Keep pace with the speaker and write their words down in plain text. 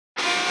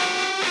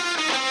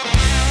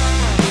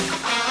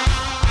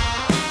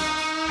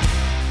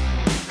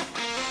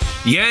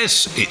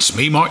Yes, it's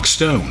me, Mark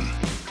Stone,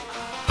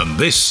 and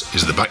this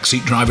is the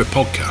Backseat Driver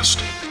Podcast.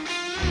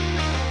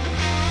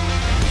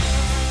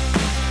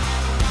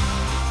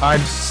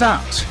 I'm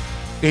sat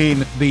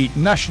in the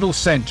National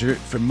Centre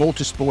for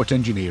Motorsport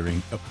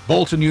Engineering at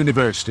Bolton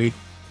University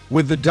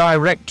with the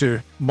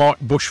director, Mark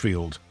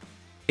Busfield.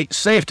 It's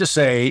safe to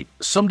say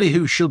somebody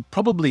who should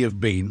probably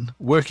have been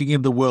working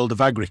in the world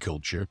of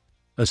agriculture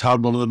has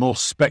had one of the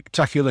most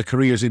spectacular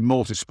careers in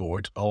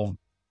motorsport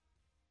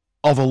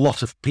of a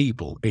lot of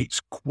people.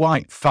 It's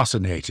quite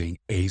fascinating,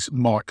 is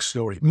Mark's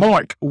story.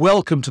 Mark,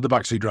 welcome to the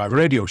Backseat Driver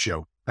Radio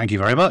Show. Thank you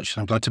very much.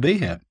 I'm glad to be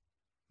here.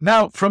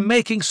 Now, from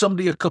making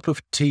somebody a cup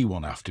of tea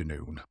one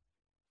afternoon,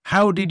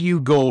 how did you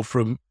go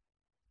from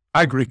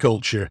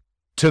agriculture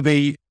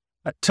to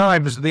at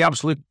times, the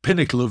absolute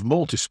pinnacle of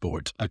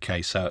motorsport?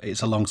 Okay, so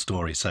it's a long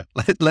story. So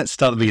let's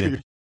start at the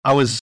beginning.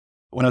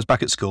 When I was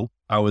back at school,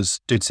 I was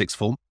doing sixth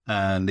form,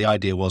 and the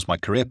idea was my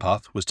career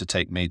path was to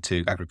take me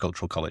to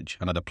agricultural college,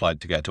 and I'd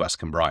applied to go to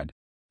Askham Bryan.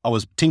 I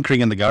was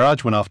tinkering in the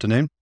garage one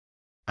afternoon,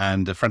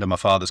 and a friend of my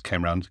father's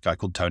came round, a guy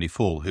called Tony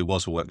Fall, who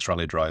was a works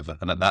rally driver,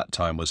 and at that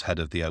time was head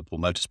of the Opel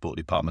Motorsport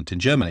department in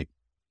Germany.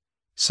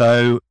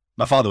 So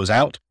my father was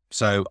out,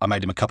 so I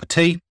made him a cup of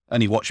tea,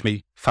 and he watched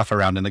me faff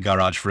around in the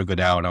garage for a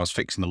good hour, and I was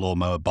fixing the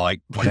lawnmower,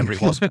 bike, whatever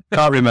it was.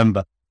 Can't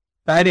remember.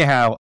 But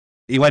anyhow,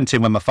 he went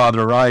in when my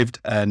father arrived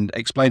and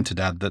explained to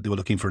Dad that they were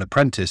looking for an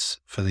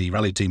apprentice for the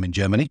rally team in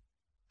Germany,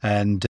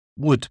 and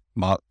would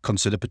Mark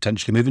consider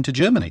potentially moving to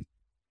Germany.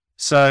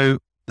 So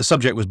the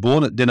subject was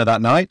born at dinner that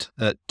night,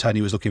 that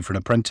Tony was looking for an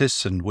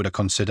apprentice and would I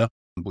consider,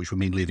 which would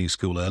mean leaving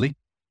school early.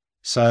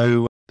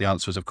 So the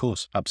answer was, of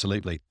course,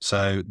 absolutely.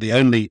 So the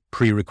only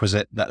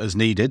prerequisite that was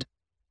needed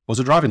was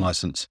a driving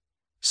license.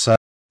 So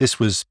this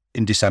was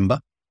in December.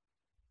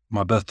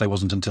 My birthday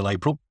wasn't until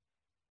April.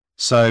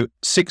 So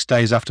 6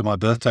 days after my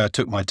birthday, I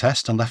took my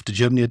test and left to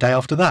Germany a day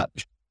after that.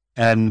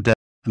 And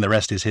the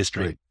rest is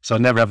history. Right. So I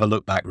never ever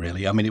looked back,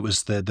 really. I mean, it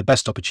was the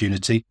best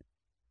opportunity.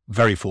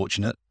 Very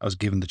fortunate. I was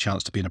given the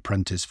chance to be an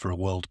apprentice for a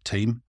world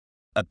team.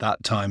 At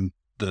that time,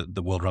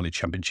 the World Rally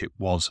Championship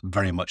was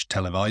very much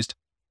televised.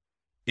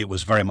 It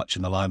was very much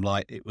in the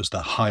limelight. It was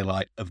the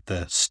highlight of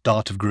the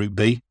start of Group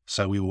B.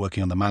 So we were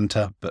working on the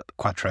Manta, but the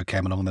Quattro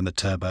came along, then the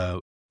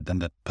Turbo, then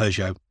the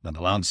Peugeot, then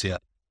the Lancia.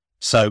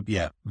 So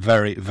yeah,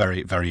 very,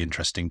 very, very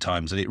interesting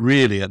times. And it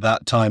really, at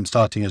that time,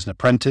 starting as an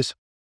apprentice,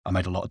 I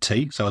made a lot of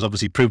tea. So I was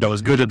obviously proved I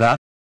was good at that,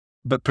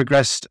 but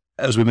progressed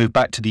as we moved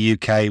back to the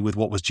UK with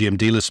what was GM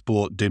Dealer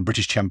Sport, doing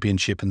British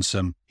Championship and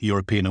some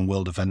European and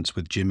World events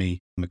with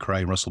Jimmy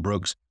McRae and Russell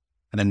Brooks,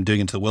 and then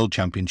doing into the World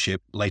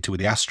Championship later with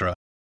the Astra,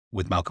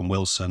 with Malcolm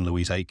Wilson,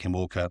 Louise Aitken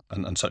Walker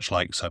and such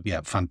like. So yeah,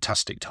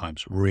 fantastic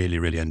times. Really,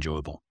 really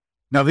enjoyable.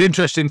 Now, the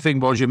interesting thing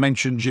was you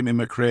mentioned Jimmy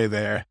McRae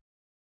there.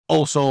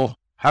 Also,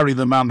 Harry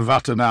the Man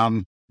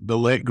Vatanen, the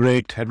late,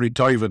 great Henry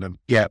Toivonen.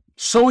 Yeah.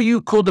 So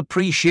you could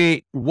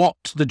appreciate what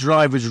the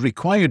drivers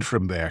required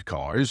from their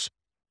cars.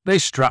 They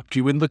strapped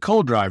you in the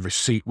co-driver's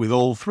seat with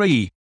all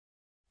three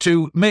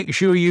to make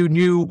sure you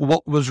knew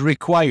what was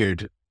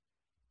required.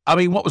 I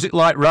mean, what was it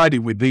like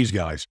riding with these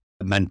guys?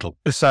 Mental.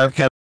 So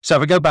if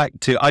I go back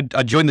to,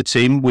 I joined the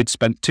team. We'd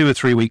spent 2 or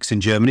 3 weeks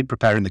in Germany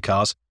preparing the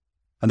cars.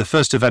 And the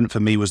first event for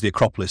me was the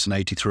Acropolis in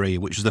 '83,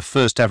 which was the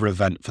first ever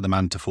event for the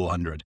Manta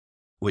 400.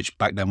 Which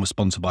back then was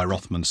sponsored by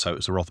Rothmans, so it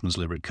was the Rothmans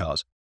livered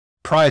cars.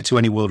 Prior to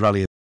any World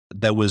Rally,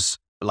 there was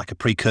like a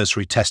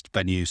precursory test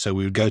venue, so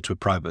we would go to a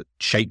private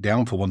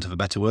shakedown, for want of a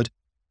better word,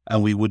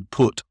 and we would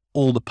put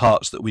all the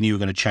parts that we knew were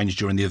going to change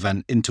during the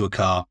event into a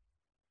car,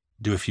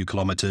 do a few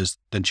kilometres,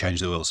 then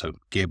change the oil, so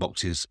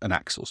gearboxes and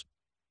axles.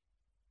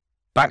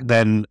 Back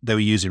then, they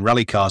were using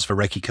rally cars for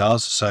recce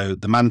cars, so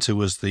the Manta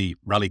was the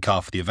rally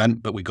car for the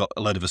event, but we got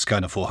a load of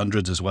Ascona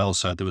 400s as well,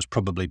 so there was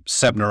probably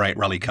 7 or 8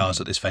 rally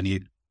cars at this venue.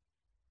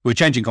 We were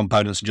changing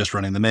components and just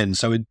running them in.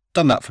 So we'd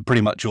done that for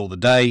pretty much all the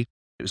day.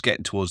 It was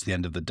getting towards the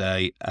end of the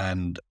day,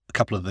 and a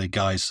couple of the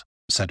guys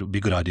said it would be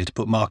a good idea to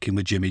put Mark in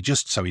with Jimmy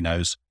just so he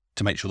knows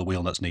to make sure the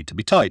wheel nuts need to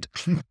be tight.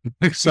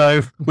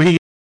 So we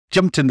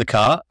jumped in the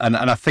car, and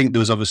I think there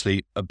was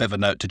obviously a bit of a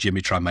note to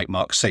Jimmy, try and make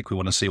Mark sick. We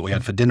want to see what we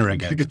had for dinner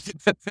again.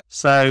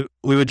 So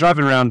we were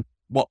driving around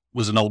what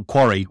was an old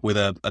quarry with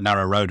a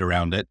narrow road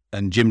around it,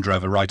 and Jim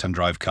drove a right-hand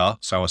drive car,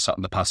 so I was sat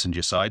on the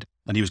passenger side,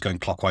 and he was going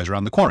clockwise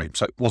around the quarry,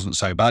 so it wasn't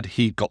so bad.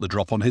 He got the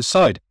drop on his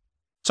side.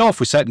 So off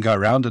we set and go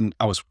around, and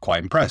I was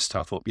quite impressed.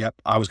 I thought, yep,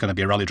 I was going to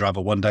be a rally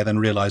driver one day, then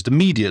realised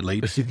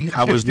immediately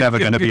I was never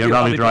going to be a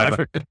rally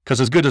driver,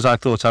 because as good as I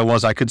thought I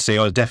was, I could see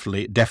I was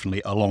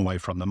definitely a long way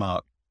from the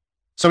mark.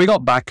 So we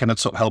got back, and I'd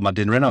sort of held my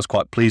dinner in. I was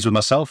quite pleased with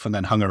myself, and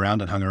then hung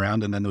around,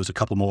 and then there was a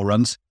couple more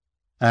runs.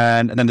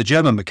 And then the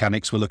German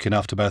mechanics were looking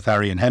after both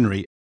Harry and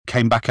Henry,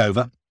 came back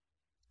over,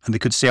 and they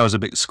could see I was a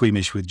bit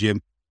squeamish with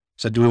Jim.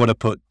 Said, do we want to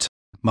put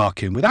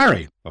Mark in with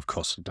Harry? Of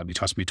course, don't need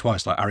to ask me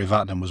twice, like Harry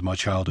Vatanen was my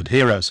childhood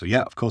hero. So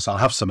yeah, of course, I'll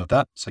have some of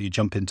that. So you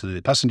jump into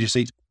the passenger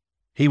seat.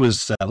 He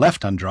was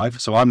left-hand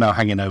drive, so I'm now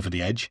hanging over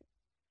the edge.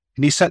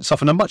 And he sets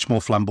off in a much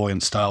more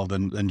flamboyant style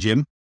than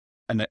Jim.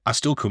 And I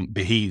still couldn't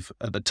believe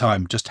at the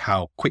time just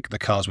how quick the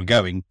cars were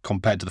going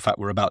compared to the fact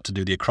we were about to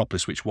do the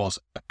Acropolis, which was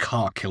a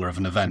car killer of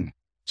an event.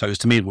 So it was,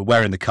 to me, we're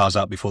wearing the cars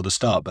out before the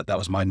start, but that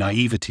was my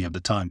naivety of the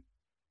time.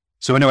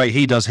 So anyway,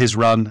 he does his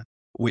run,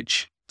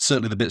 which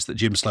certainly the bits that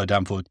Jim slowed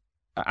down for,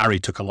 Ari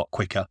took a lot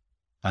quicker.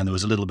 And there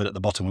was a little bit at the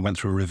bottom. We went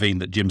through a ravine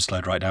that Jim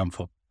slowed right down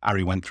for.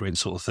 Ari went through it in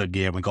sort of third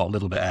gear and we got a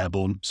little bit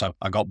airborne. So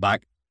I got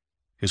back.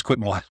 It was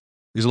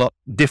it was a lot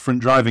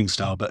different driving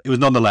style, but it was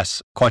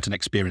nonetheless quite an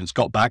experience.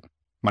 Got back,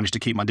 managed to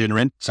keep my dinner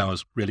in. So I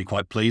was really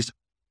quite pleased.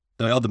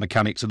 The other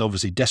mechanics had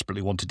obviously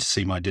desperately wanted to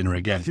see my dinner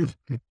again.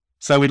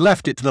 So we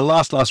left it to the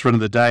last run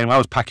of the day and I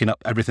was packing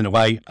up everything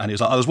away. And it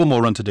was like, oh, there's one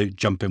more run to do,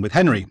 jump in with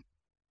Henry.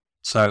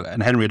 So,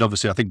 and Henry had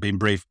obviously, I think, been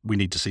briefed, we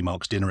need to see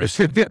Mark's dinner.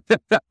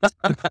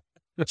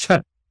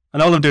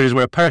 And all I'm doing is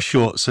wear a pair of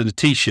shorts and a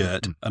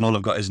T-shirt, and all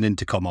I've got is an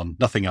intercom on.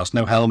 Nothing else.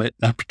 No helmet,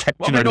 no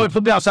protection. Well,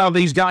 that's how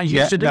these guys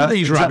used to do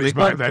these exactly.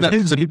 rabbits back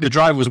then. The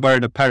driver was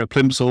wearing a pair of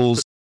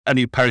plimsolls and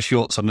a pair of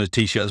shorts on and a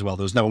T-shirt as well.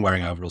 There was no one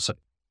wearing overalls. So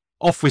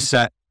off we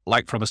set,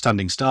 like from a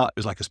standing start. It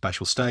was like a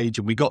special stage.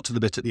 And we got to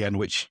the bit at the end,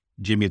 which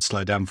Jimmy had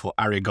slowed down for.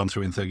 Ari had gone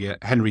through in third gear.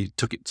 Henry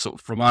took it, sort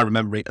of, from my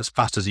memory, as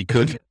fast as he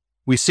could.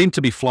 We seemed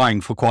to be flying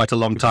for quite a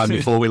long time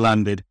before we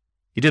landed.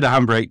 He did a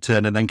handbrake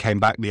turn and then came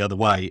back the other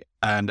way.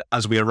 And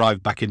as we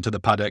arrived back into the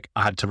paddock,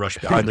 I had to rush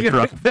behind the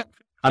truck.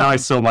 And I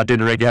saw my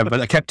dinner again, but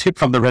I kept it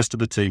from the rest of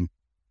the team.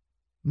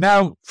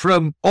 Now,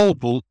 from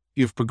Opel,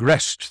 you've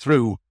progressed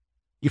through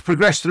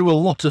a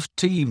lot of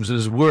teams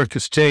as work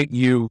has taken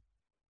you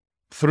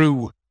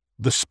through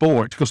the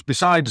sport. Because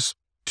besides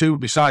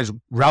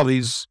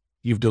rallies,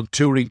 you've done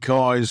touring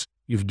cars,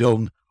 you've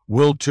done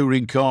world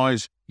touring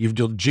cars, you've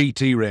done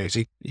GT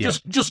racing. Yeah.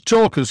 Just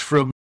talk us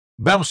from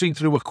bouncing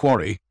through a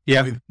quarry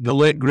with the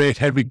late great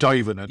Henry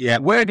Divan. Yeah.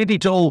 Where did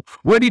it all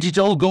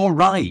go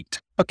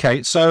right?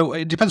 Okay, so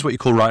it depends what you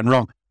call right and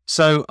wrong.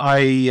 So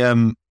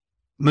I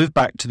moved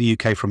back to the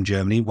UK from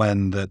Germany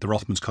when the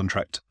Rothmans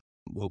contract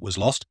was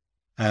lost,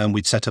 and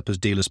we'd set up as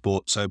dealer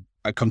sport. So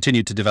I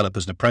continued to develop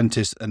as an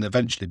apprentice and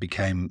eventually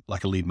became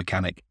like a lead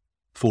mechanic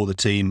for the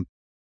team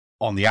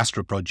on the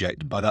Astra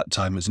project. By that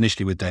time, it was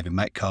initially with David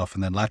Metcalf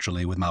and then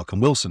laterally with Malcolm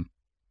Wilson.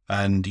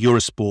 And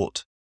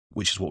Eurosport,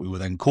 which is what we were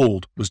then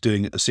called, was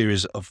doing a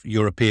series of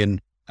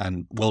European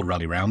and World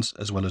Rally rounds,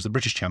 as well as the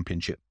British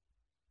Championship.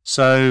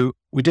 So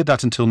we did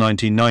that until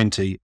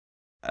 1990.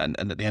 And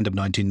at the end of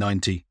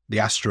 1990, the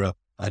Astra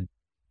had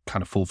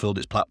kind of fulfilled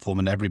its platform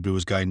and everybody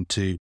was going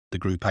to the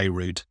Group A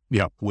route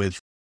with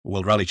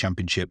World Rally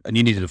Championship, and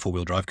you needed a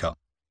four-wheel drive car.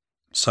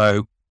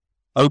 So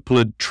Opel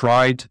had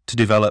tried to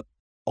develop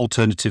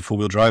alternative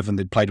four-wheel drive, and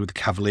they'd played with the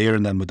Cavalier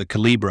and then with the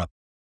Calibra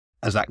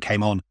as that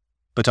came on.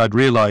 But I'd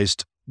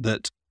realised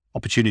that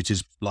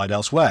opportunities lied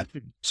elsewhere.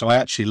 So I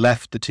actually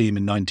left the team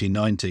in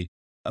 1990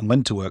 and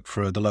went to work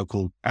for the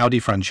local Audi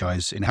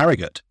franchise in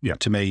Harrogate,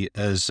 to me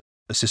as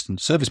assistant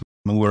serviceman.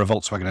 We were a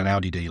Volkswagen and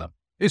Audi dealer.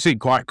 It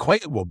seemed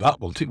quite well, that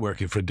wasn't it,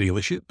 working for a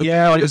dealership?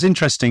 Yeah, it was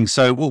interesting.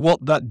 So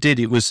what that did,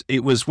 it was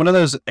one of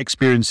those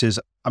experiences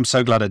I'm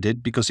so glad I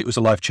did, because it was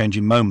a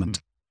life-changing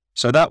moment.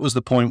 So that was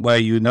the point where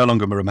you no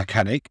longer were a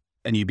mechanic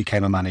and you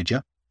became a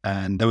manager.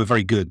 And they were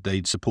very good.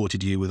 They'd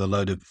supported you with a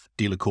load of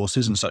dealer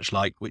courses and such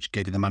like, which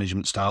gave you the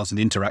management styles and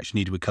the interaction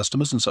needed with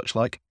customers and such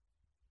like.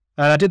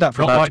 And I did that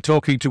for Not like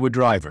talking to a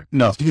driver.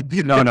 No,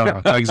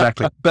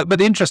 exactly. But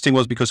the interesting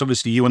was because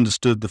obviously you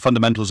understood the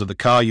fundamentals of the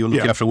car. You were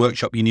looking after a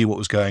workshop. You knew what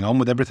was going on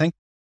with everything.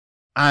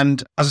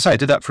 And as I say, I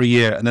did that for a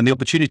year. And then the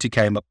opportunity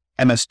came up.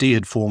 MSD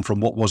had formed from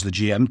what was the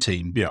GM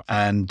team. Yeah.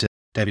 And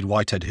David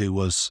Whitehead, who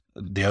was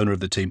the owner of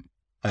the team,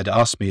 had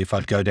asked me if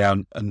I'd go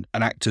down and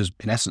act as,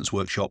 in essence,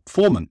 workshop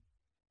foreman.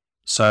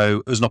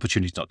 So it was an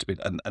opportunity not to be.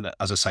 And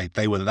as I say,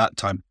 they were at that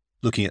time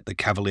looking at the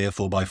Cavalier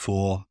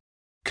 4x4,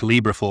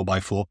 Calibra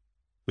 4x4.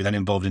 We then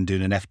involved in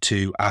doing an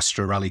F2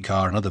 Astra rally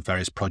car and other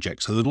various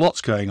projects. So there was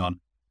lots going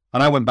on.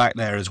 And I went back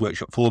there as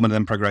workshop foreman and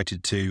then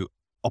progressed to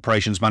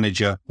operations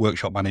manager,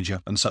 workshop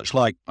manager and such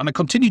like. And I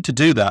continued to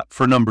do that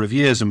for a number of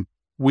years. And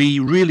we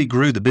really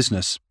grew the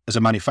business as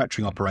a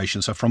manufacturing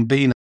operation. So from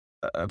being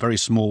a very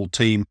small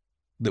team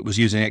that was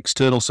using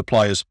external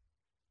suppliers,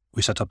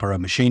 we set up our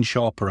own machine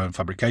shop, our own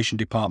fabrication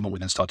department. We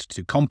then started to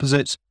do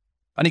composites,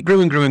 and it grew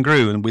and grew and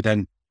grew. And we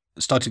then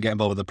started to get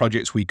involved with the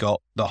projects. We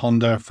got the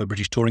Honda for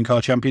British Touring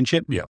Car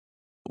Championship. Yeah.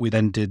 We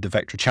then did the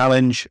Vectra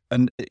Challenge.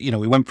 And,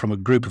 we went from a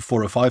group of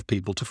 4 or 5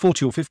 people to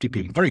 40 or 50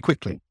 people very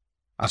quickly.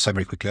 I say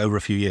very quickly, over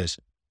a few years.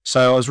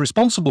 So I was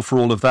responsible for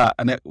all of that.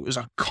 And it was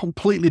a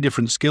completely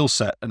different skill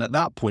set. And at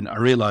that point, I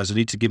realized I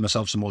need to give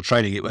myself some more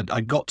training.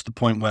 I got to the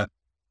point where,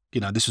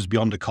 this was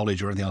beyond a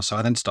college or anything else. So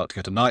I then started to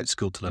go to night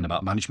school to learn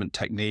about management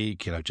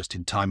technique, just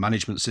in time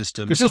management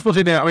systems. It's just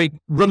putting it,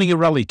 running a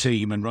rally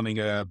team and running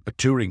a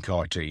touring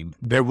car team,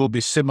 there will be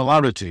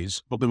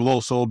similarities, but there will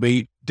also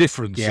be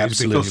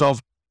differences because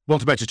of,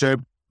 want a better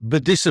term,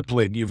 the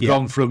discipline. You've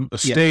gone from a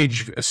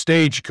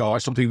stage car,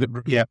 something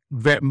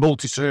that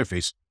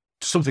multi-surface,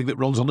 to something that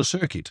runs on a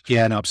circuit.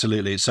 Yeah, no,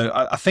 absolutely. So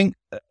I think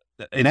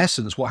in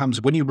essence, what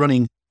happens when you're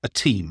running a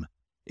team,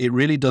 it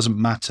really doesn't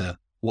matter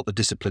what the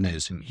discipline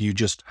is. You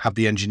just have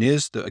the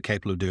engineers that are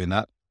capable of doing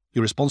that.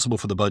 You're responsible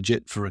for the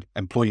budget, for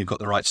employing you've got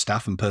the right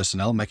staff and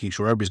personnel, making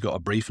sure everybody's got a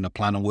brief and a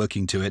plan on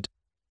working to it.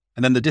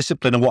 And then the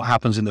discipline of what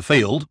happens in the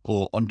field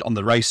or on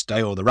the race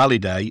day or the rally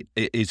day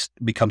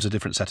becomes a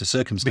different set of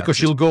circumstances. Because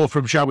you'll go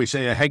from, shall we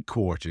say, a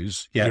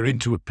headquarters, you're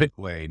into a pit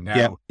lane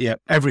now.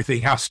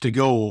 Everything has to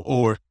go,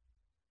 or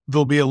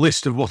there'll be a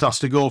list of what has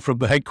to go from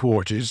the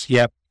headquarters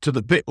to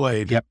the pit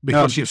lane.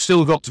 Because you've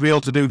still got to be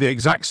able to do the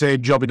exact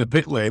same job in a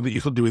pit lane that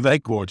you could do in the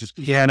headquarters.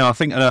 I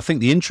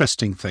think the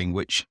interesting thing,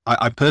 which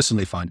I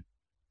personally find,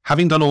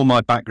 having done all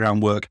my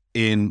background work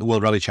in the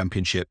World Rally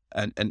Championship,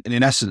 and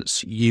in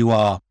essence, you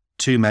are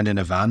two men in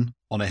a van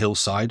on a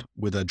hillside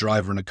with a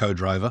driver and a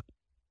co-driver,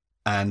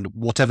 and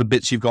whatever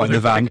bits you've got in the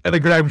van. And a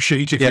ground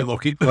sheet, if you're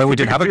lucky. Well, we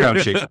didn't have a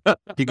ground sheet.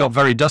 It got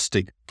very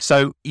dusty.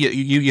 So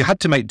you had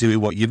to make do with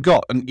what you've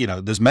got. And,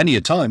 there's many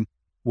a time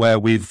where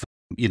we've,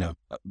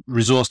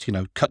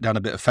 resourced, cut down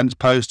a bit of fence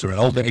post or an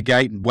old bit of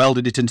gate and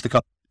welded it into the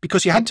car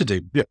because you had to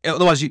do. Yeah.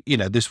 Otherwise,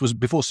 this was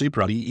before Super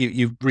Rally.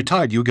 You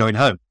retired, you were going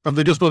home. And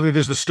there's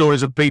the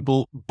stories of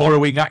people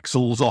borrowing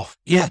axles off.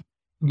 Yeah.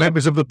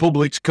 Members of the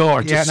public's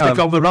car to stick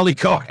on the rally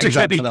car.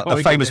 Exactly.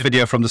 The famous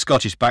video from the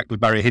Scottish back with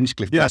Barry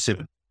Hinchcliffe.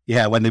 Massive.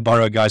 Yeah, when they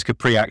borrow a guy's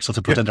Capri axle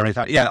to put underneath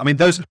that. Yeah, I mean,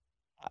 those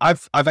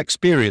I've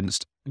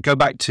experienced. Go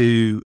back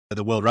to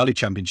the World Rally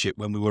Championship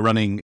when we were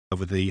running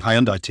with the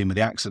Hyundai team with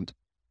the Accent.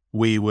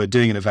 We were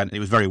doing an event. It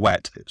was very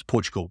wet. It was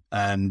Portugal.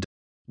 And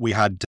we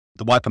had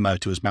the wiper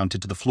motor was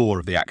mounted to the floor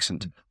of the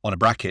Accent on a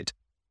bracket.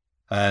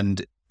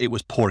 And it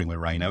was pouring with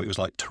rain. It was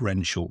like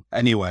torrential.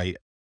 Anyway,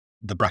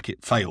 the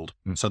bracket failed.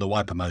 So the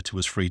wiper motor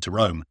was free to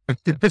roam.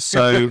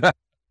 So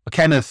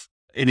Kenneth,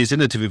 in his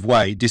innovative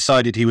way,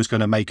 decided he was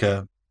going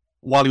to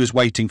while he was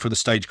waiting for the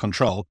stage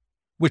control,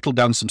 whittled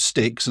down some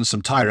sticks and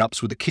some tie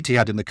wraps with the kit he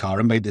had in the car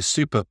and made this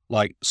super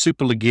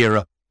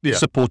Lagira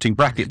supporting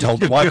bracket to hold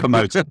the wiper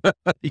motor.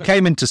 He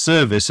came into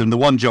service and the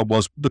one job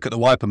was, look at the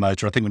wiper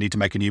motor, I think we need to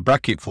make a new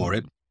bracket for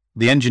it.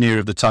 The engineer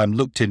of the time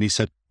looked in, he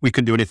said, we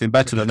couldn't do anything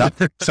better than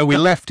that. So we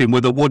left him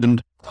with a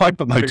wooden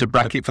wiper motor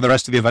bracket for the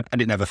rest of the event, and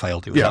it never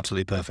failed. It was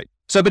absolutely perfect.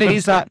 So, but it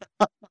is that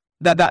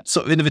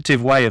sort of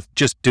innovative way of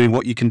just doing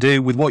what you can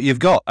do with what you've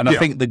got. And I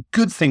think the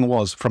good thing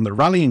was, from the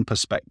rallying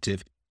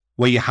perspective,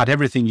 where you had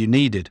everything you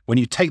needed, when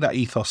you take that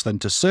ethos then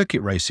to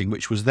circuit racing,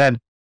 which was then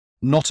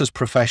not as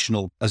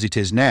professional as it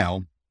is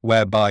now,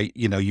 whereby,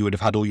 you would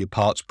have had all your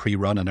parts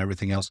pre-run and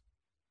everything else.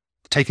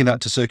 Taking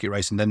that to circuit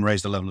racing then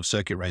raised the level of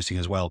circuit racing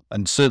as well.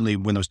 And certainly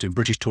when I was doing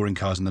British touring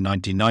cars in the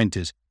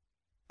 1990s,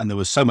 and there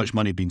was so much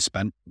money being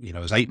spent,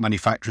 there was 8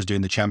 manufacturers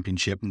doing the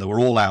championship, and they were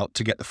all out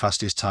to get the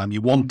fastest time.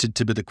 You wanted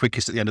to be the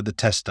quickest at the end of the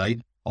test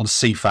day on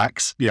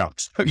CFAX. Yeah.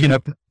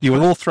 You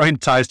were all throwing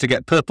tyres to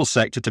get purple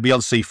sector to be on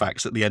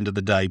CFAX at the end of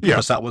the day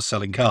because that was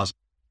selling cars.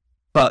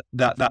 But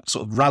that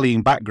sort of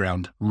rallying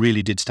background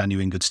really did stand you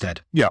in good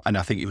stead. Yeah. And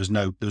I think there was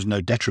no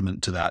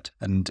detriment to that.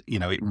 And,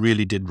 it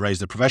really did raise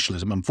the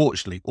professionalism.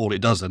 Unfortunately, all it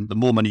does then, the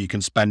more money you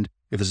can spend,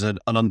 if there's an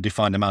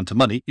undefined amount of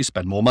money, you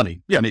spend more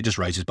money. Yeah. And it just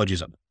raises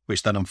budgets up,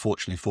 which then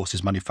unfortunately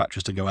forces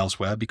manufacturers to go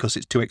elsewhere because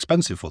it's too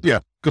expensive for them. Yeah.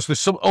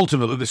 Because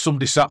ultimately there's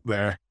somebody sat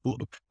there,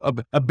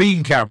 a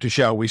bean counter,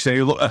 shall we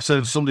say. Look,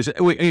 somebody said,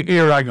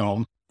 here, hang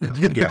on. No,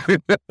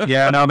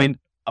 I mean,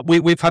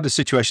 we've had a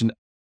situation.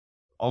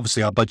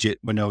 Obviously, our budget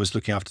when I was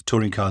looking after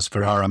touring cars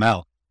for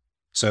RML.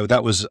 So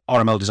that was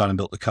RML designed and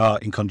built the car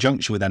in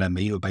conjunction with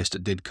NME, who were based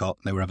at Didcot,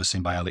 and they were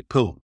overseen by Alec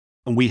Poole.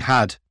 And we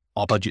had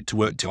our budget to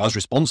work to. I was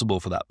responsible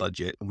for that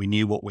budget, and we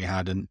knew what we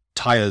had. And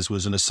tyres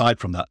was an aside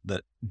from that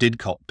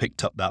Didcot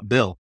picked up that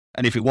bill.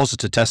 And if it was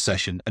at a test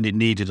session and it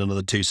needed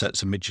another 2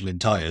 sets of Michelin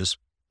tyres,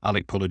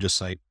 Alec Poole would just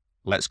say,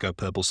 let's go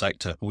purple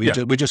sector. We'd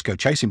just go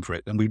chasing for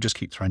it, and we'd just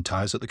keep throwing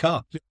tyres at the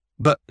car. Yeah.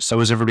 But so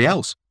is everybody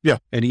else. Yeah.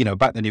 And,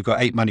 back then you've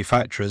got 8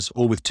 manufacturers,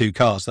 all with 2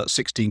 cars. That's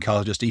 16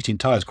 cars just eating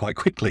tyres quite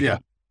quickly. Yeah.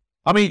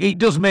 I mean, it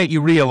does make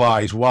you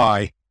realise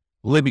why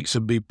limits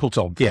have been put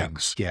on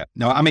things. Yeah.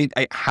 No, I mean,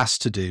 it has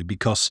to do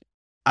because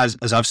as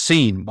I've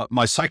seen,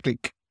 my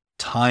cyclic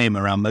time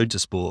around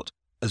motorsport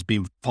has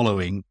been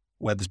following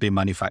where there's been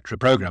manufacturer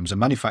programs, and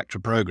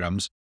manufacturer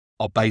programs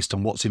are based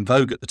on what's in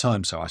vogue at the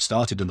time. So I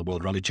started in the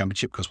World Rally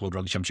Championship because World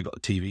Rally Championship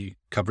got the TV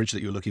coverage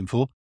that you were looking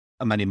for.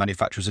 And many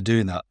manufacturers are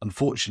doing that.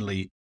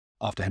 Unfortunately,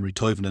 after Henry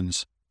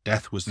Toivonen's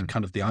death was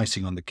kind of the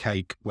icing on the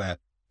cake where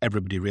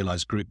everybody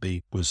realised Group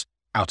B was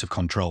out of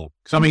control.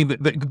 So, I mean,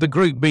 the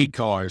Group B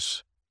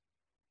cars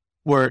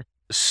were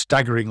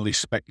staggeringly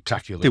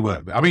spectacular. They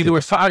were. I mean, they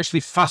were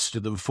actually faster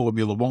than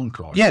Formula One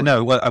cars. Yeah,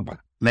 no, well,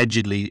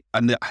 allegedly,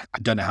 and I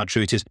don't know how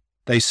true it is,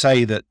 they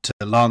say that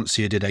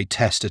Lancia did a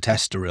test at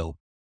Estoril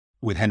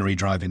with Henry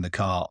driving the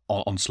car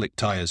on slick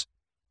tyres.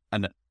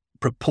 And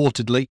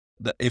purportedly,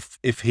 that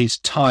if his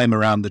time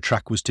around the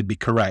track was to be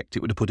correct,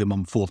 it would have put him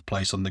on 4th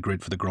place on the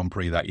grid for the Grand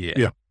Prix that year.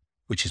 Yeah.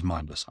 Which is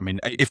mindless. I mean,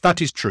 if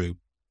that is true,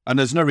 and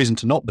there's no reason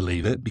to not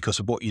believe it because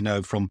of what you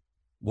know from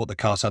what the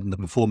cars had and the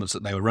performance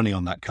that they were running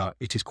on that car,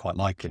 it is quite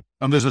likely.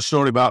 And there's a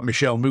story about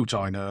Michel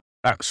Moutin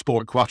at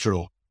Sport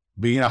Quattro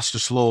being asked to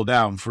slow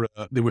down for,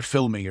 they were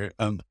filming it,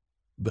 and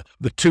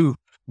the two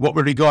what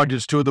were regarded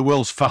as two of the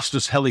world's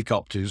fastest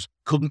helicopters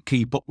couldn't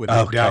keep up with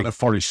it down a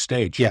forest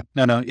stage. Yeah,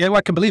 no. Yeah, well,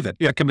 I can believe it.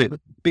 Yeah, I can believe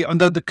it. And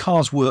the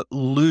cars were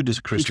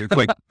ludicrously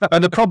quick.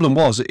 And the problem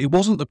was, it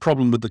wasn't the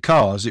problem with the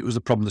cars, it was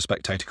the problem the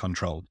spectator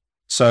controlled.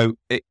 So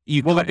it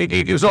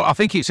was. I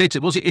think it's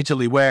Italy. Was it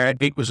Italy where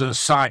it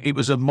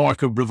was a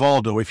mark of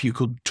bravado if you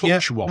could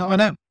touch one? No, I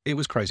know. It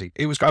was crazy.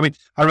 I mean,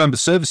 I remember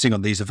servicing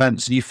on these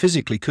events, and you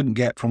physically couldn't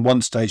get from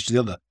one stage to the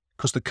other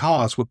because the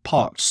cars were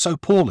parked so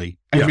poorly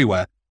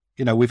everywhere.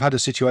 You know, we've had a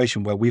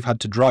situation where we've had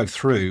to drive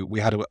through.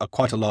 We had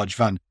quite a large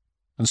van,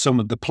 and some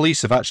of the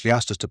police have actually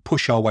asked us to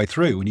push our way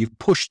through. And you've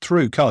pushed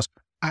through cars,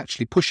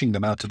 actually pushing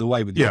them out of the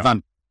way with your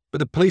van. But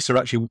the police are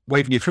actually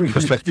waving you through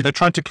because they're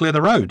trying to clear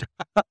the road.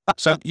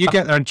 So you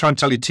get there and try and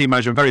tell your team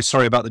manager, I'm very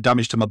sorry about the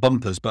damage to my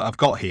bumpers, but I've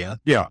got here.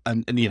 Yeah.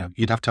 And you know,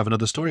 you'd have to have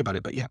another story about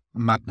it. But yeah,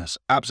 madness.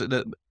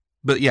 Absolutely.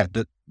 But yeah,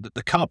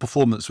 the car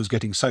performance was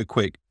getting so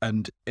quick,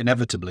 and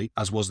inevitably,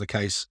 as was the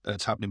case,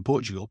 it's happened in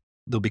Portugal,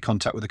 there'll be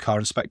contact with the car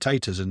and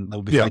spectators, and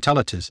there'll be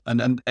fatalities.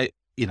 And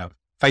you know,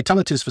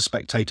 fatalities for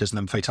spectators and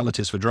then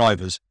fatalities for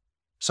drivers,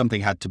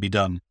 something had to be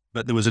done.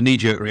 But there was a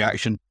knee-jerk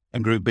reaction,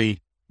 and Group B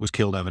was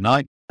killed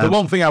overnight. The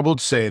one thing I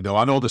would say, though,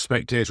 I know the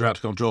spectators were out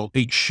of control.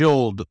 It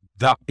showed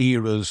that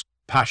era's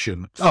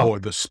passion for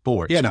the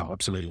sport. Yeah, no,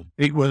 absolutely.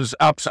 It was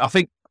I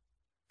think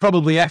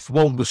probably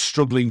F1 was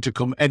struggling to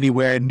come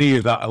anywhere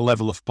near that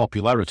level of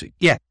popularity.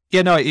 Yeah,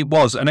 no, it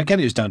was. And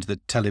again, it was down to the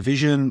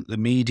television, the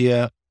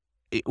media.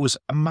 It was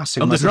a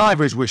massive. And the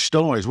drivers were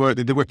stars, weren't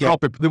they? They were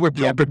proper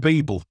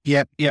people.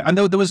 Yeah. And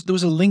there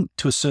was a link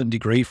to a certain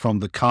degree from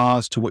the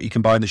cars to what you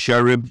can buy in the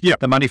showroom. Yeah.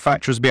 The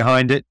manufacturers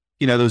behind it.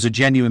 You know, there was a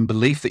genuine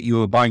belief that you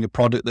were buying a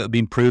product that had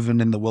been proven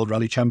in the World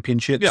Rally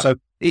Championship. Yeah. So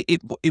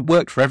it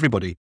worked for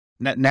everybody.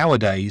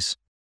 Nowadays,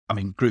 I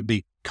mean, Group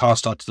B cars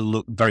started to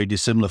look very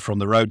dissimilar from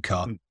the road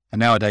car. And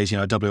nowadays, you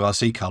know, a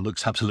WRC car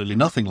looks absolutely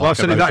nothing like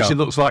a road car. It actually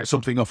looks like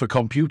something off a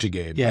computer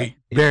game. Yeah.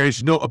 There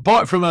is no,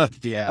 apart from a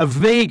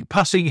vague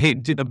passing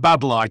hint in a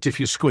bad light, if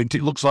you squint,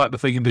 it looks like the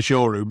thing in the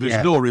showroom.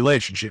 There's no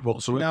relationship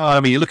whatsoever. No, I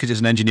mean, you look at it as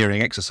an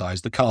engineering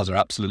exercise. The cars are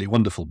absolutely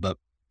wonderful, but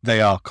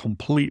they are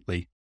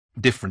completely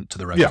different to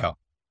the road car.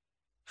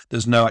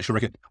 There's no actual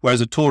record.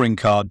 Whereas a touring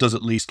car does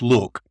at least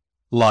look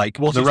like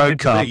the road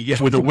car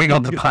with a wing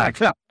on the back.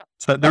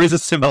 So there is a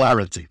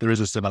similarity.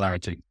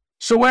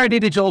 So where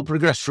did it all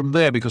progress from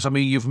there? Because, I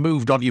mean, you've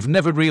moved on. You've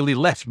never really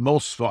left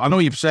motorsport. I know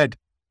you've said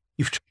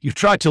you've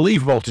tried to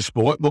leave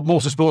motorsport, but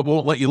motorsport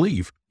won't let you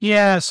leave.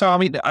 Yeah, so, I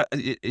mean,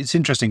 it's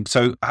interesting.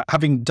 So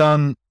having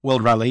done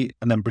World Rally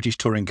and then British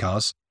Touring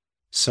Cars,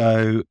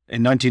 so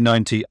in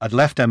 1990, I'd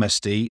left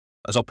MSD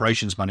as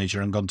operations manager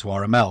and gone to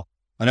RML.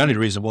 And the only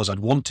reason was I'd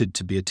wanted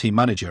to be a team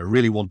manager. I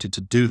really wanted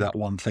to do that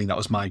one thing. That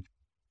was my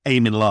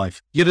aim in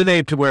life. You'd an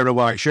aim to wear a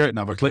white shirt and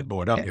have a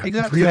clipboard, aren't you?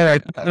 Exactly. Yeah,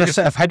 and a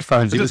set of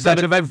headphones. It was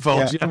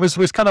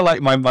kind of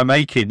like my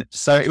making.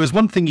 So it was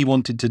one thing you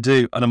wanted to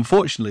do. And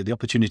unfortunately, the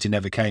opportunity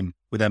never came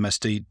with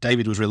MSD.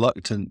 David was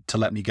reluctant to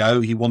let me go.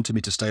 He wanted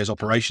me to stay as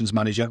operations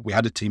manager. We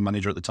had a team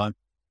manager at the time.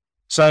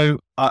 So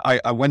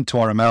I went to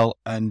RML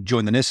and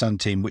joined the Nissan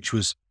team, which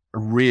was a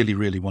really,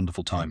 really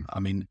wonderful time. I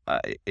mean,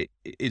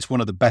 it's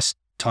one of the best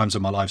times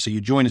of my life. So you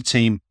join a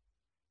team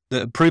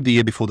that proved the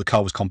year before the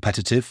car was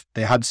competitive.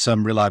 They had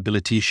some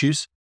reliability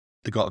issues.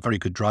 They got a very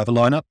good driver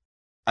lineup.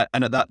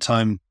 And at that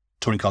time,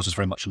 touring cars was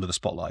very much under the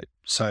spotlight.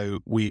 So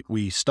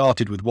we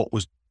started with what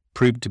was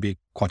proved to be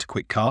quite a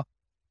quick car.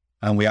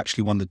 And we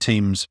actually won the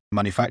team's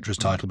manufacturer's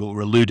title, but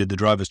we eluded the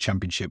Drivers'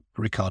 Championship.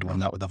 Ricard won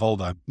that with the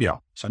Volvo. Yeah.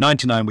 So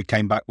 99, we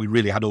came back. We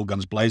really had all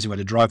guns blazing. We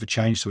had a driver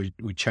change. So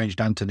we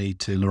changed Anthony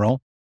to Laurent,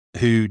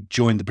 who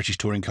joined the British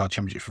Touring Car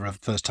Championship for the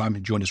first time.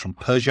 He joined us from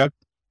Peugeot,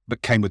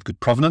 but came with good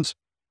provenance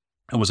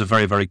and was a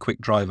very, very quick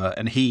driver.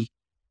 And he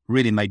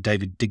really made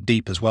David dig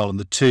deep as well. And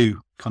the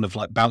two kind of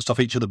like bounced off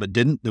each other, but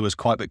didn't. There was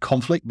quite a bit of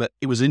conflict, but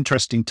it was an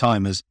interesting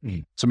time as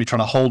somebody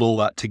trying to hold all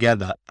that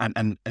together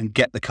and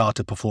get the car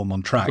to perform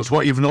on track. Because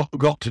what you've not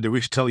got to do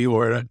is tell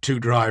your two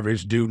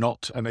drivers do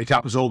not, and it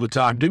happens all the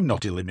time, do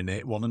not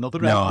eliminate one another.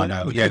 No, I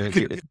know. Yeah,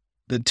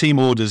 the team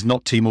orders,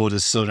 not team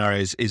orders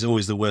scenario is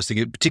always the worst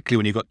thing, particularly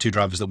when you've got two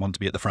drivers that want to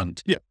be at the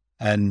front. Yeah.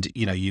 And,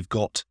 you know, you've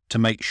got to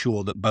make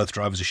sure that both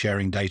drivers are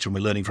sharing data and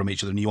we're learning from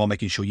each other, and you are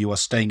making sure you are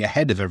staying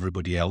ahead of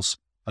everybody else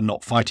and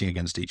not fighting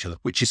against each other,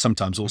 which is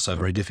sometimes also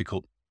very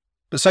difficult.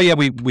 But so, yeah,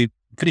 we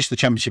finished the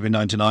championship in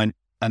 99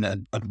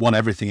 and won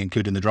everything,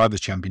 including the Drivers'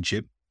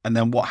 Championship. And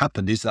then what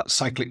happened is that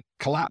cyclic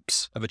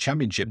collapse of a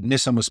championship.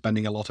 Nissan was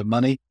spending a lot of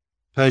money.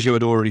 Peugeot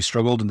had already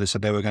struggled and they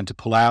said they were going to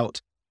pull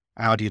out.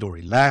 Audi had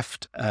already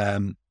left.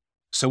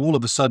 So all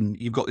of a sudden,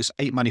 you've got this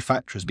 8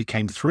 manufacturers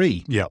became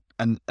 3. Yeah.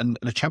 And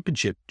the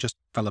championship just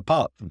fell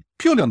apart,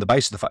 purely on the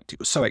basis of the fact it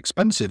was so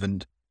expensive.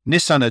 And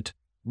Nissan had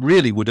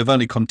really would have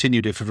only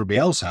continued if everybody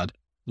else had.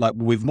 Like,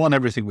 we've won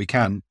everything we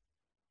can.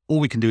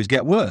 All we can do is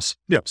get worse.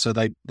 Yeah. So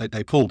they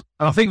pulled.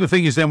 And I think the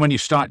thing is then when you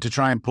start to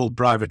try and pull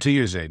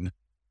privateers in,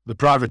 the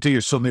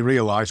privateers suddenly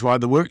realise why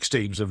the works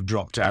teams have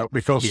dropped out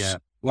because... Yeah.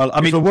 Well,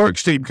 I mean, if a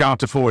works team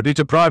can't afford it,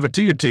 a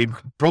privateer team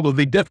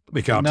probably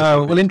definitely can't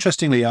afford it. Well,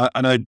 interestingly, I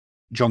know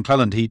John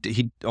Cleland,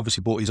 he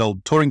obviously bought his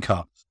old touring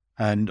car.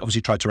 and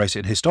obviously tried to race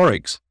it in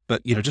historics.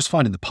 But, just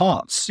finding the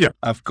parts. Yeah.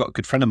 I've got a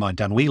good friend of mine,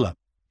 Dan Wheeler.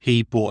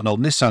 He bought an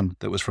old Nissan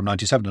that was from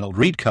 97, an old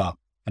Reed car,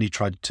 and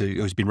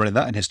he's been running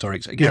that in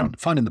historics. Again,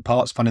 finding the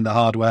parts, finding the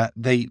hardware,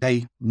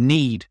 they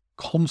need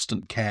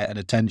constant care and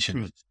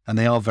attention, and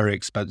they are very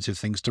expensive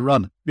things to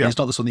run. Yeah. It's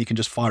not the something you can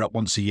just fire up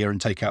once a year and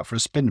take out for a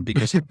spin,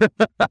 because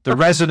the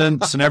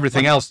resonance and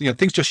everything else,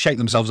 things just shake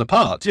themselves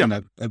apart.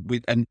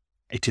 And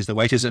it is the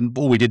way it is. And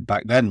all we did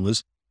back then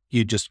was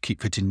you just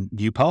keep fitting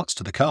new parts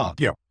to the car,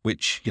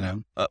 which,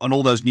 and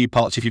all those new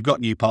parts, if you've got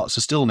new parts,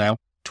 are still now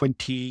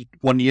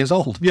 21 years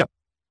old. Yeah.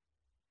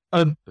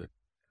 I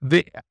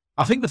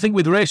think the thing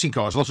with racing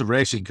cars, lots of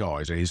racing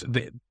cars, is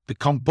the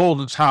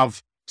components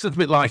have, it's a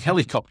bit like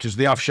helicopters.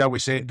 They have, shall we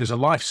say, there's a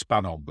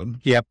lifespan on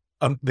them. Yeah.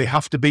 And they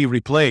have to be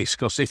replaced,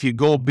 because if you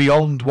go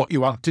beyond what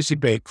you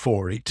anticipate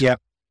for it,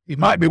 it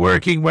might be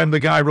working when the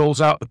guy rolls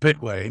out the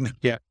pit lane.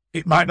 Yeah.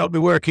 It might not be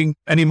working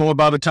anymore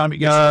by the time it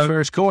gets to the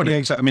first corner. Yeah,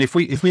 exactly. I mean,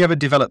 if we ever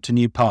developed a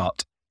new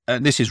part,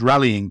 and this is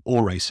rallying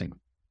or racing,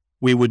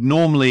 we would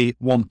normally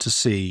want to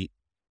see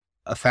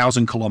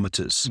 1,000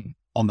 kilometers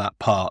on that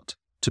part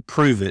to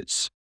prove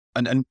it's,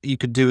 and you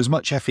could do as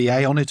much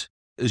FEA on it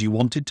as you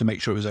wanted to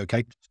make sure it was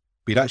okay.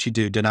 We'd actually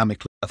do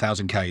dynamically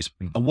 1,000 Ks.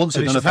 And once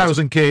it's done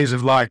 1,000 Ks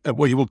of like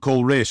what you would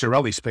call race or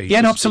rally speed.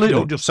 Yeah, no, absolutely.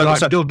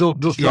 Don't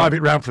just drive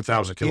it round for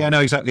 1,000 kilometers. Yeah, no,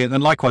 exactly. And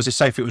then likewise, it's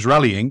safe if it was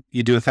rallying,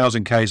 you do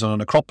 1,000 Ks on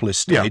an Acropolis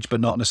stage, but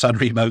not on a San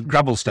Remo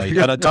gravel stage,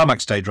 and a tarmac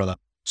stage rather.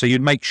 So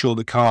you'd make sure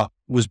the car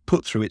was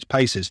put through its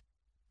paces.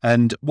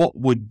 And what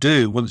would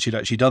do, once you'd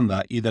actually done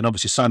that, you then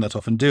obviously sign that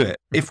off and do it.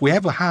 If we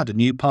ever had a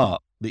new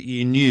part that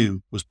you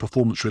knew was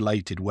performance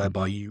related,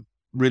 whereby you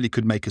really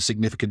could make a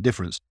significant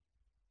difference,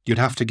 you'd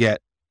have to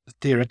get,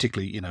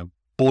 theoretically,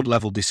 board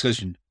level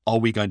decision. Are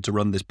we going to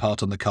run this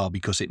part on the car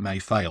because it may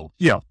fail?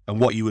 Yeah. And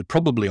what you would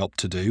probably opt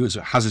to do, as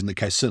it has in the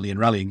case, certainly in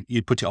rallying,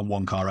 you'd put it on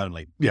one car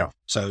only. Yeah.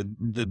 So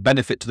the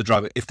benefit to the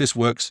driver, if this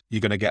works,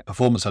 you're going to get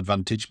performance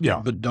advantage.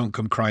 Yeah. But don't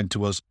come crying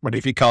to us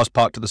if your car's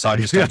parked to the side,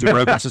 it's to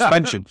broken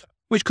suspension,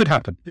 which could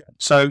happen. Yeah.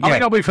 So, I mean,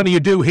 it'll be funny, you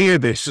do hear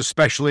this,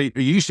 especially,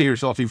 you used to hear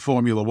it a lot in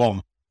Formula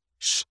One.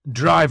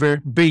 Driver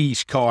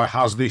B's car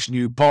has this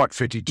new part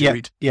fitted to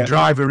it. Yeah.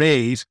 Driver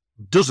A's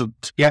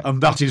doesn't. Yeah.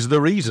 And that is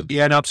the reason.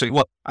 Yeah, no, absolutely.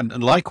 Well,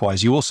 and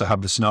likewise, you also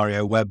have the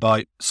scenario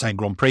whereby, say,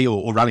 Grand Prix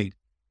or rally,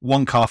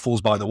 one car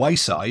falls by the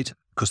wayside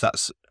because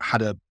that's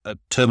had a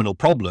terminal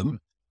problem.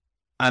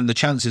 And the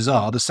chances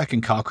are the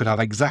second car could have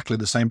exactly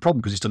the same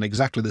problem because it's done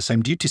exactly the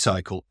same duty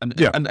cycle. And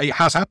it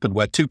has happened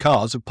where two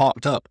cars have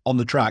parked up on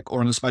the track or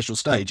on a special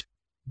stage,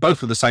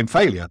 both with the same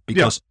failure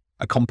because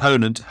a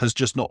component has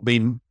just not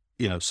been,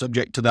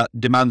 subject to that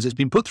demands it's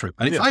been put through,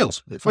 and it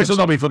fails. Well, it's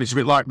not be funny. It's a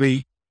bit like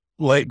the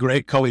late,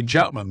 great Colin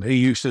Chapman. He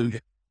used to,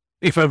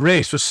 if a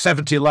race was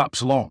 70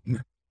 laps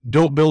long,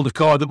 don't build a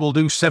car that will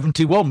do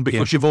 71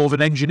 because you've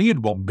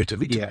over-engineered one bit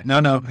of it. Yeah,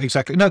 no,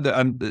 exactly. No,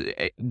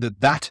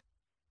 that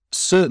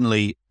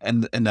certainly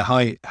in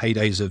the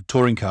heydays of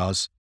touring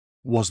cars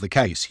was the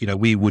case.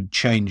 We would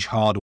change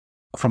hardware.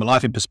 From a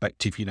lifing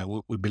perspective,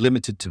 we'd be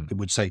limited to, it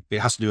would say it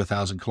has to do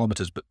 1,000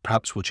 kilometers, but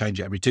perhaps we'll change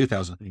it every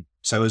 2,000.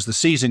 So as the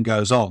season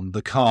goes on,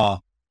 the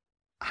car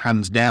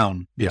hands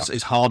down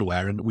its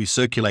hardware and we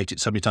circulate it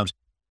so many times.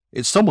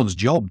 It's someone's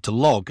job to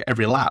log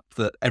every lap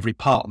that every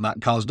part on that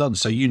car's done.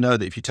 So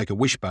that if you take a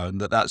wishbone,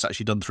 that's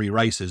actually done 3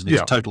 races and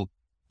its total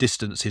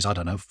distance is,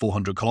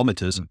 400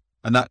 kilometers.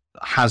 And that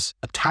has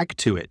a tag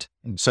to it.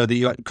 So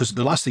that because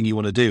the last thing you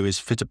want to do is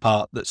fit a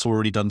part that's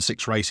already done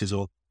 6 races,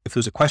 or if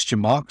there's a question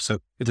mark, so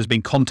if there's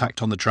been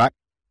contact on the track,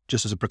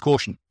 just as a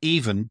precaution,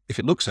 even if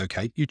it looks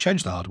okay, you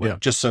change the hardware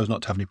just so as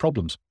not to have any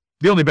problems.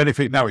 The only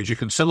benefit now is you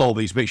can sell all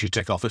these bits you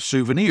take off as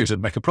souvenirs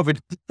and make a profit.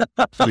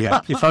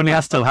 If only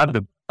I still had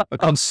them.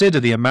 Consider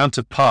the amount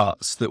of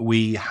parts that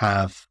we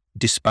have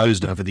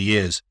disposed over the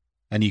years.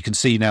 And you can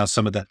see now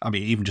some of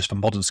even just for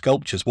modern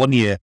sculptures. One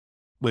year,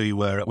 when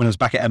I was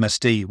back at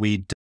MSD,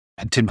 we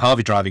had Tim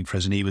Harvey driving for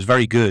us, and he was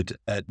very good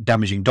at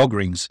damaging dog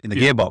rings in the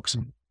gearbox.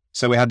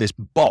 So we had this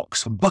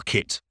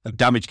bucket of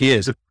damaged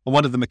gears. And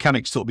one of the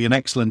mechanics thought it'd be an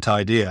excellent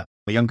idea,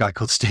 a young guy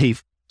called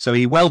Steve. So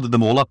he welded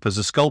them all up as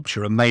a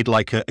sculpture and made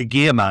like a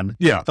gear man.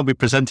 Yeah. And we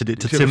presented it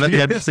to Tim at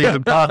the end of the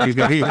season party. He's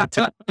going,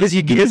 here's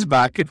your gears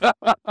back.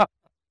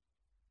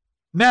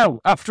 Now,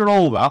 after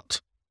all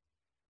that,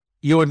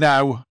 you're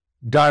now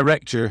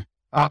director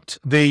at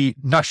the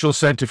National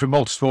Centre for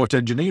Motorsport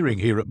Engineering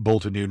here at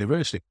Bolton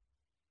University.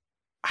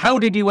 How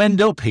did you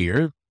end up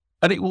here?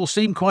 And it will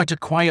seem quite a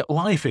quiet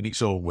life in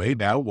its own way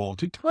now,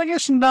 won't it? Well,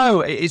 yes and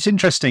no. It's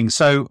interesting.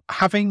 So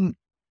having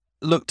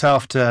looked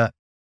after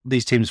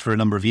these teams for a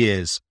number of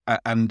years,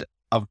 and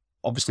I've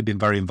obviously been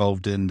very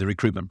involved in the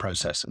recruitment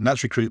process, and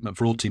that's recruitment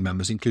for all team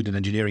members, including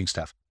engineering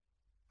staff.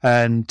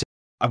 And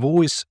I've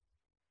always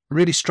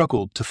really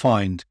struggled to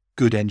find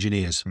good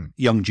engineers,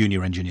 young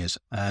junior engineers.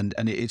 And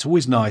it's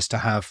always nice to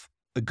have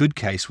a good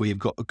case where you've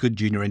got a good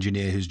junior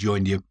engineer who's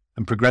joined you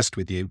and progressed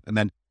with you, and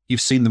then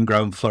you've seen them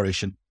grow and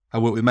flourish. And I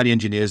work with many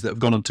engineers that have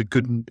gone on to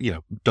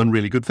done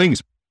really good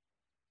things.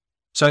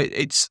 So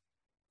it's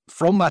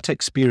from that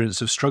experience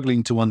of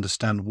struggling to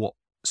understand what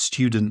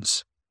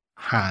students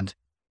had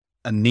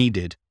and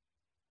needed,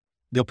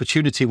 the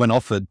opportunity when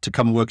offered to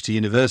come and work at a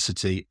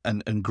university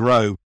and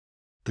grow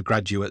the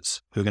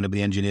graduates who are going to be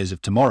the engineers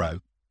of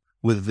tomorrow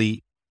with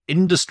the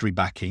industry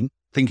backing,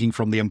 thinking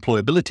from the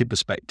employability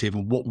perspective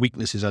and what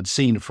weaknesses I'd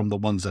seen from the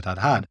ones that I'd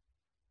had,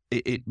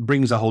 it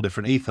brings a whole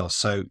different ethos.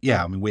 So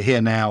yeah, I mean, we're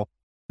here now.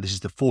 This is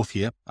the 4th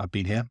year I've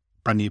been here,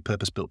 brand new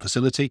purpose-built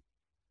facility.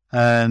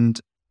 And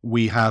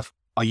we have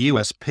a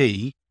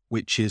USP,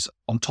 which is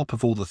on top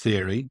of all the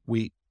theory,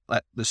 we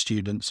let the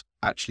students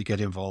actually get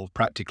involved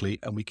practically,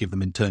 and we give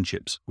them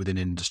internships within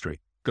industry.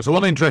 Because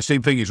one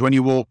interesting thing is when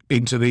you walk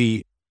into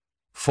the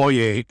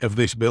foyer of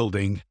this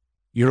building,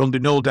 you're under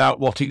no doubt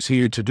what it's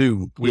here to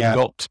do.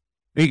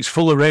 It's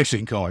full of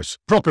racing cars,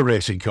 proper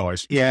racing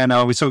cars. Yeah,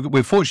 no, so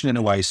we're fortunate in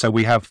a way. So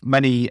we have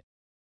many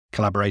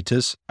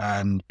collaborators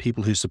and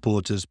people who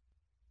support us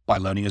by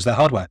loaning us their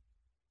hardware.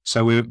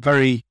 So we're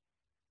very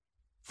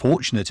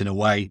fortunate in a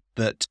way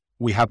that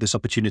we have this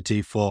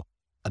opportunity for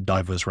a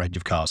diverse range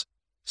of cars.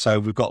 So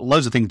we've got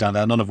loads of things down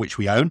there, none of which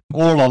we own,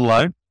 all on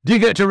loan. Do you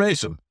get to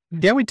race them?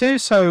 Yeah, we do.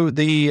 So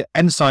the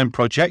Ensign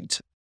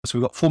project, so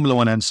we've got Formula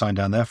One Ensign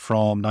down there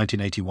from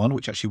 1981,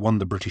 which actually won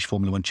the British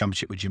Formula One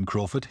Championship with Jim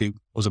Crawford, who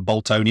was a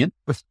Boltonian.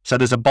 So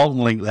there's a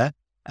Bolton link there.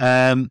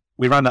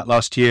 We ran that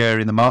last year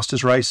in the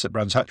Masters race at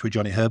Brands Hatch with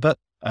Johnny Herbert,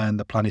 and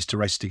the plan is to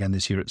race it again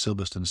this year at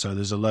Silverstone. So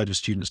there's a load of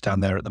students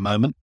down there at the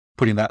moment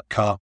putting that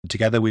car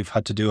together. We've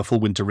had to do a full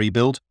winter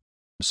rebuild.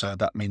 So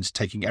that means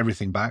taking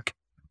everything back.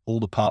 All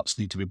the parts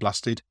need to be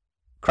blasted,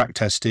 crack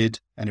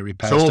tested, any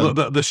repairs. So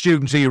the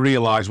students here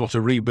realise what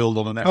a rebuild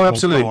on an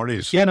F1 car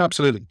is. Yeah, no,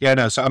 absolutely. Yeah,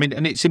 no. So, I mean,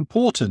 and it's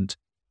important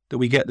that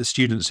we get the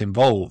students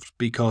involved,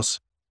 because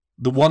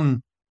the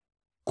one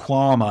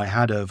qualm I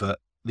had over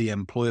the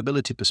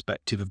employability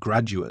perspective of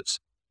graduates,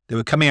 they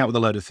were coming out with a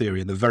load of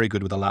theory and they're very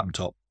good with a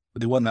laptop,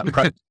 but they weren't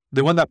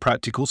that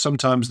practical.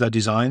 Sometimes their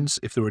designs,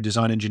 if they were a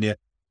design engineer,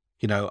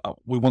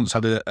 we once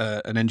had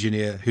an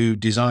engineer who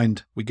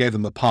designed, we gave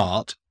them a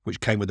part which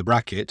came with a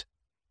bracket,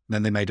 and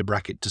then they made a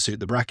bracket to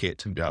suit the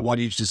bracket. Yeah. Why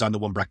did you just design the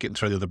one bracket and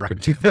throw the other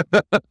bracket?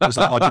 I was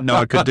like, I didn't know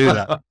I could do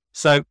that.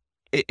 So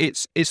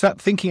it's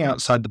that thinking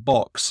outside the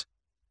box,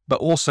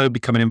 but also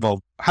becoming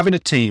involved, having a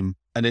team,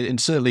 and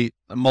certainly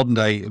a modern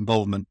day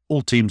involvement,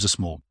 all teams are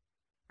small.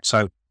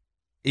 So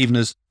even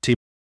as team,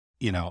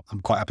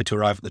 I'm quite happy to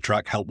arrive at the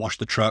track, help wash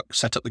the truck,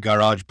 set up the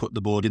garage, put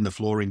the board in, the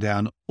flooring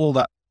down, all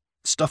that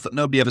stuff that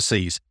nobody ever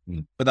sees.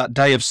 But that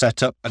day of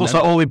setup. Plus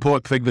that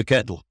all-important thing, the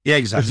kettle. Yeah,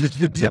 exactly.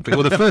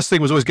 Well, the first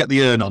thing was always get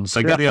the urn on.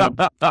 So get the urn.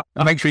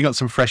 And make sure you got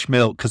some fresh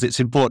milk, because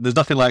it's important. There's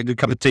nothing like a good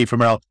cup of tea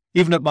from Earl.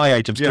 Even at my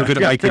age, I'm still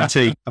good at making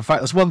tea. In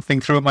fact, that's one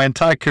thing throughout my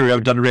entire career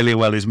I've done really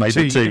well is made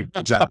the tea.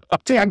 Exactly.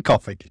 Tea and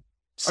coffee.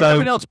 So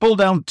everything else, pull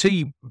down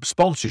tea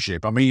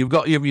sponsorship. I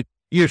mean,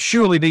 you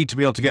surely need to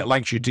be able to get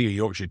Lancashire Tea or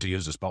Yorkshire Tea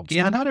as a sponsor.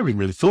 Yeah, and I never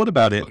really thought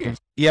about it.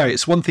 Yeah,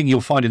 it's one thing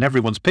you'll find in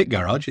everyone's pit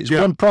garage. It's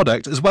one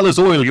product, as well as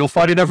oil, you'll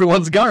find in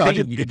everyone's garage.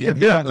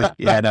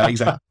 Yeah, no,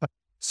 exactly.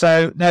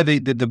 So now the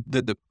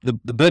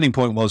burning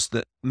point was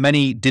that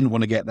many didn't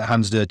want to get their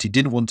hands dirty,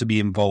 didn't want to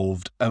be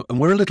involved, and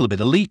we're a little bit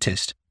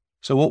elitist.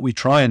 So what we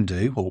try and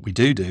do, or what we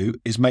do,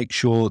 is make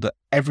sure that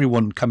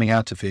everyone coming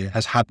out of here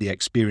has had the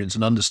experience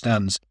and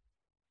understands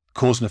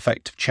cause and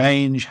effect of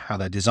change, how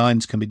their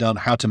designs can be done,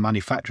 how to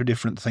manufacture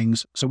different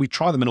things. So we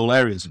try them in all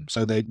areas.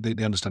 So they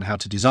understand how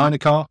to design a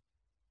car,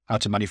 how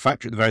to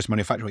manufacture it, the various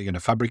manufacturers. You're going to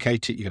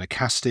fabricate it, you're going to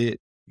cast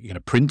it, you're going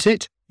to print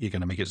it, you're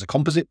going to make it as a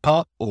composite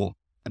part, or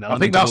an element.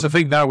 I think that's the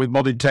thing now with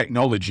modern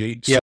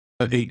technology.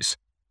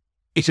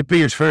 It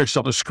appears first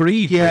on a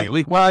screen,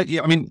 really. Well,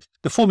 yeah, I mean,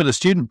 the Formula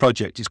Student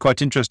Project is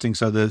quite interesting.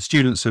 So the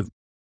students have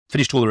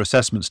finished all their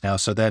assessments now,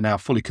 so they're now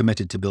fully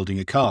committed to building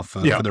a car for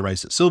the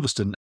race at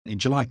Silverstone in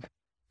July.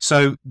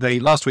 So they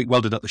last week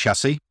welded up the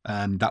chassis,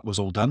 and that was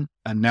all done.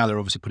 And now they're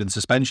obviously putting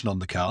suspension on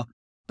the car,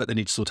 but they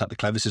need to sort out the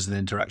clevises and the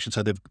interaction.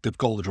 So they've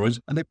got all the drawings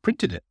and they've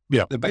printed it.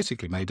 Yeah. They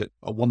basically made it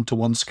a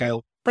 1-to-1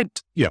 scale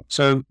print. Yeah.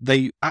 So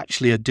they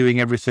actually are doing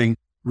everything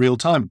real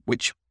time,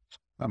 which,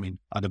 I mean,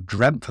 I'd have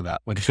dreamt for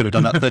that when they should have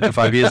done that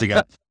 35 years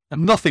ago.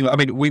 Nothing. I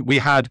mean, we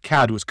had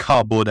CAD was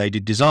cardboard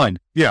aided design.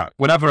 Yeah.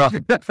 Whenever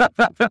if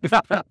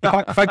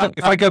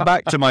I go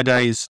back to my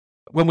days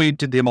when we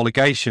did the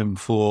homologation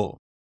for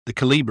the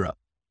Calibra,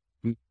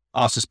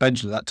 our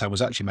suspension at that time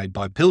was actually made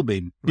by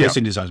Pilbeam,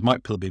 racing designs,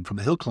 Mike Pilbeam from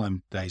the Hill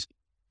Climb days.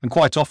 And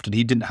quite often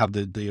he didn't have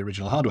the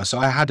original hardware. So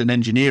I had an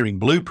engineering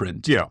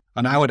blueprint. Yeah.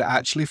 And I would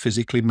actually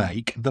physically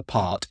make the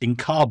part in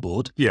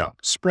cardboard,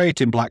 spray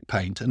it in black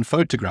paint and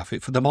photograph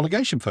it for the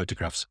homologation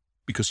photographs,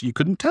 because you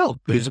couldn't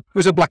tell. It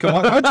was a black and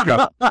white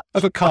photograph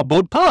of a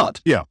cardboard part.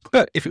 Yeah.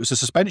 But if it was a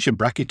suspension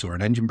bracket or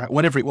an engine bracket,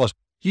 whatever it was,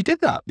 you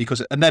did that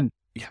and then,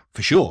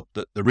 for sure,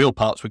 the real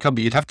parts would come,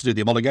 but you'd have to do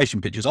the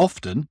homologation pictures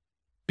often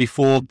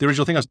before the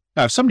original thing was.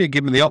 Now, if somebody had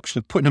given me the option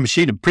of putting a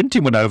machine and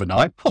printing one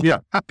overnight,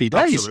 happy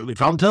days. Absolutely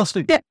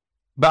fantastic. Yeah.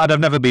 But I'd have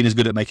never been as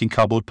good at making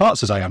cardboard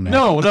parts as I am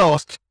now. No.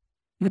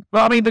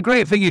 Well, I mean, the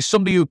great thing is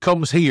somebody who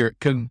comes here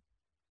can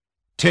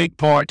take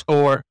part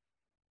or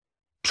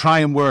try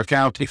and work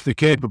out if they're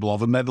capable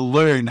of, and then they'll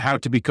learn how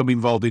to become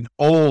involved in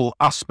all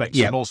aspects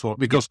of Motorsport,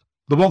 because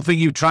the one thing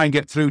you try and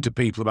get through to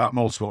people about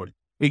motorsport,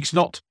 it's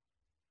not,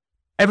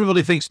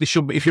 everybody thinks they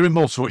should be, if you're in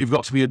motorsport, you've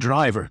got to be a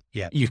driver.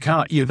 Yeah.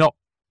 You're not,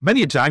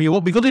 many a time you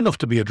won't be good enough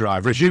to be a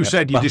driver. As you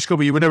said, you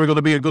discover you were never going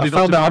to be a good enough.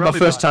 I found out my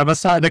first time I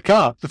sat in a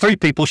car. The 3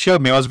 people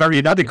showed me I was very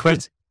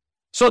inadequate.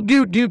 So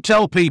do you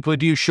tell people,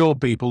 do you show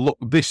people, look,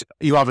 this,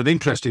 you have an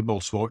interest in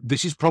motorsport,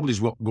 this is probably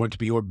going to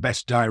be your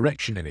best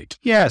direction in it?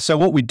 Yeah, so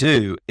what we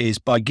do is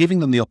by giving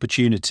them the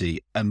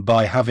opportunity and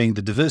by having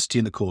the diversity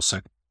in the course,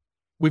 so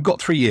we've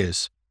got 3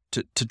 years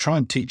to try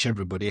and teach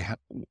everybody how,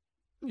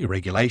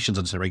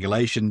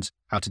 regulations,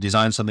 how to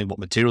design something, what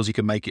materials you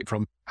can make it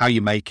from, how you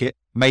make it,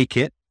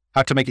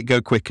 how to make it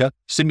go quicker,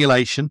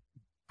 simulation.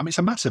 I mean, it's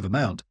a massive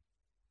amount.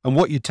 And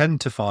what you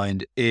tend to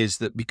find is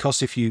that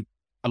because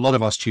a lot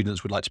of our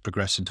students would like to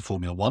progress into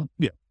Formula One.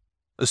 Yeah.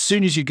 As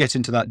soon as you get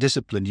into that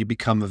discipline, you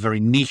become a very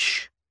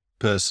niche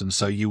person.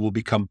 So you will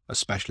become a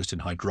specialist in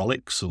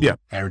hydraulics or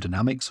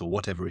aerodynamics or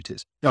whatever it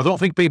is. I don't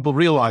think people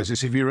realise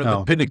this. If you're at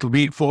the pinnacle,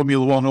 be it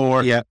Formula One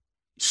or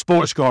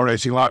sports car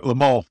racing like Le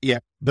Mans,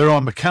 there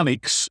are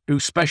mechanics who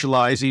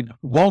specialise in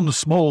one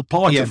small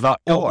part of that.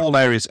 All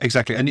areas,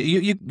 exactly. And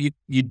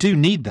you do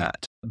need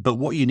that. But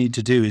what you need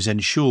to do is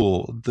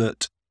ensure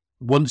that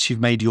once you've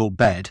made your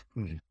bed,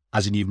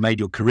 as in you've made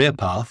your career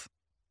path,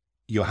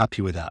 you're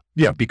happy with that.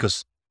 Yeah.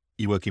 Because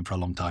you're working for a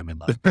long time in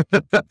life.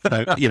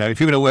 So, if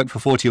you're going to work for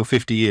 40 or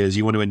 50 years,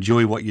 you want to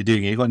enjoy what you're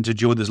doing. You want to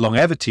enjoy there's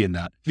longevity in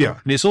that. Yeah.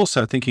 And it's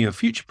also thinking of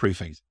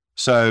future-proofing.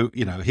 So,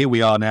 here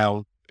we are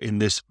now in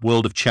this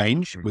world of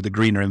change with a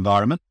greener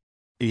environment.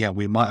 Yeah,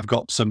 we might have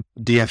got some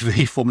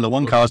DFV Formula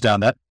One cars down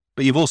there,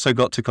 but you've also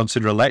got to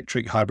consider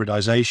electric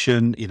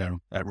hybridization,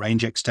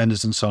 range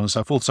extenders and so on and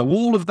so forth. So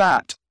all of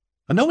that,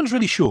 and no one's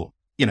really sure.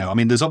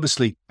 There's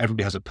obviously,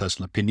 everybody has a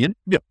personal opinion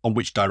on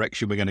which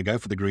direction we're going to go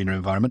for the greener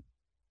environment.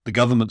 The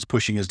government's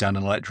pushing us down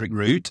an electric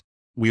route.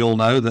 We all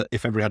know that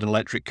if everybody had an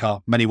electric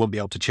car, many won't be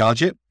able to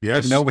charge it.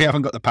 Yes. We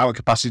haven't got the power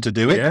capacity to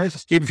do it.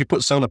 Yes. Even if you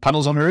put solar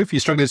panels on the roof,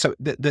 you're struggling. So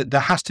there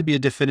has to be a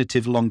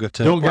definitive longer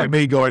term. Don't get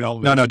me going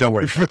on. No, don't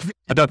worry.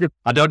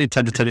 I don't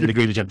intend to turn it into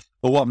green agenda.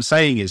 But what I'm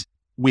saying is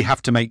we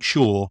have to make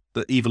sure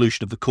that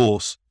evolution of the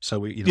course, so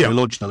we're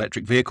launching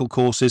electric vehicle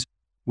courses.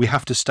 We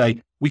have to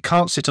stay, we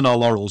can't sit on our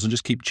laurels and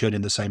just keep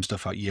churning the same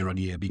stuff out year on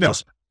year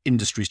because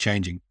industry's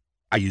changing.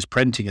 I use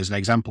printing as an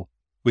example.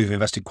 We've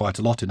invested quite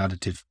a lot in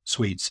additive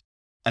suites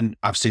and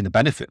I've seen the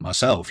benefit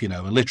myself,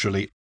 and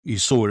literally you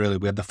saw earlier,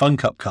 we had the Fun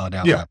Cup car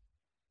down there.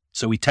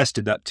 So we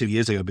tested that 2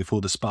 years ago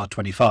before the Spa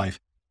 25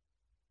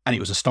 and it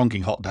was a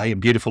stonking hot day in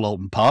beautiful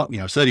Alton Park,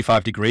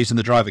 35 degrees and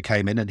the driver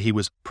came in and he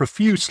was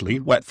profusely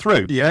wet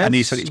through. Yes. And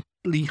he said, it's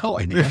bloody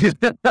hot in here.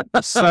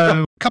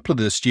 So a couple of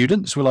the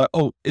students were like,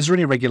 oh, is there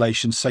any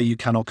regulations say you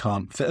can or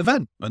can't fit a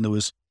vent? And there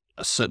was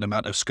a certain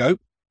amount of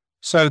scope.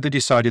 So they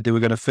decided they were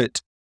going to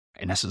fit,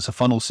 in essence, a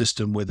funnel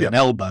system with an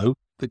elbow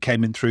that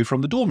came in through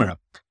from the door mirror.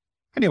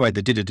 Anyway,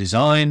 they did a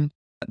design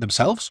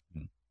themselves,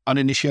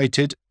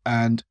 uninitiated,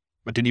 and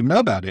I didn't even know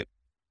about it.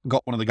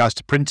 Got one of the guys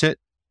to print it.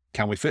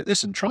 Can we fit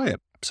this and try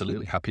it?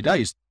 Absolutely. Happy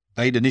days.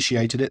 They'd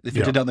initiated it. They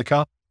fitted it on the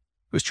car.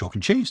 It was chalk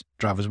and cheese.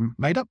 Drivers were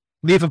made up.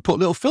 They even put a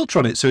little filter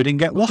on it so it didn't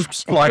get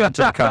wasps flying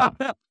into the car.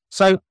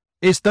 So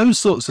it's those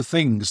sorts of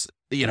things.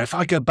 If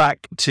I go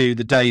back to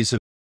the days of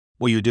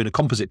where you were doing a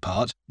composite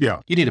part, you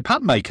need a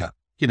pattern maker.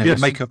 You'd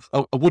make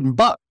a wooden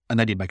butt and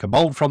then you'd make a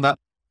mold from that.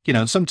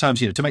 And sometimes,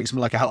 to make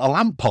something like a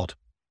lamp pod,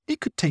 it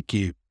could take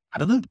you,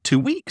 2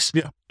 weeks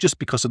just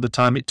because of the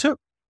time it took.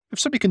 If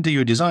somebody can do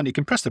your design, you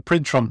can press the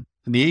printer on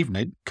in the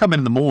evening, come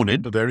in the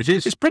morning, But there it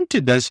is. it's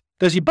printed. There's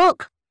your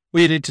buck. All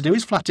you need to do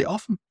is flat it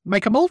off and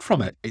make a mold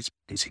from it.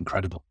 It's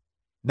incredible.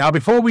 Now,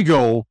 before we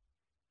go,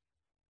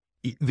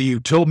 you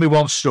told me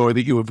one story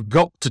that you have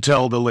got to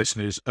tell the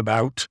listeners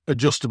about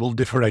adjustable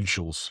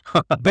differentials.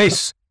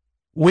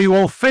 We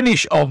will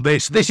finish on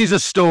this. This is a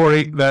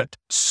story that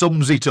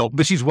sums it up.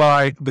 This is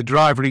why the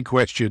driver in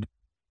question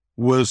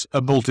was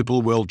a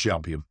multiple world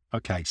champion.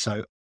 Okay,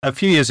 so a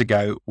few years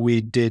ago,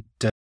 we did,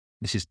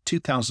 this is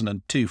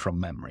 2002 from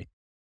memory,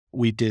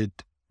 we did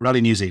Rally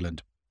New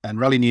Zealand. And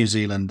Rally New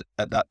Zealand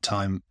at that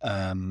time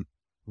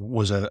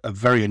was a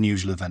very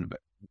unusual event.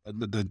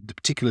 The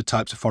particular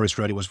types of forest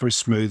rally was very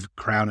smooth,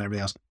 crown and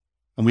everything else.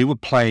 And we were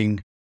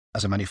playing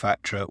as a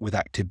manufacturer with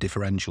active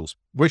differentials.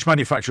 Which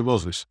manufacturer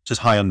was this?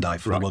 Just Hyundai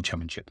for the World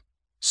Championship.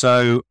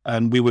 So,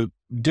 and we were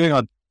doing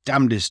our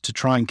damnedest to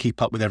try and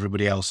keep up with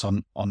everybody else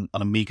on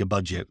a meager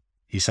budget,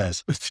 he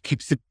says.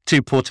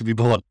 Too poor to be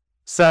born.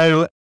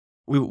 So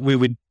we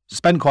would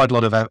spend quite a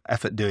lot of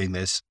effort doing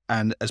this.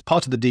 And as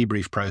part of the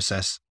debrief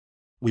process,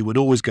 we would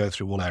always go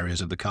through all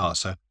areas of the car.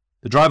 So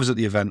the drivers at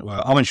the event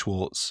were Armin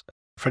Schwartz,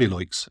 Freddie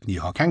Loix, and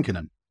Juha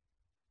Kankinen.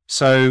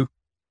 So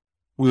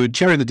we were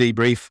sharing the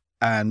debrief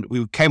and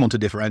we came onto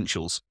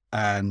differentials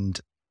and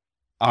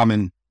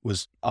Armin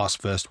was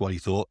asked first what he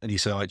thought. And he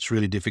said, it's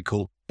really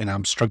difficult and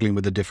I'm struggling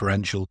with the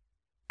differential.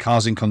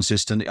 Car's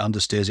inconsistent, it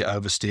understeers, it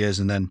oversteers.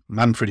 And then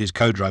Manfred, his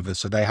co-driver,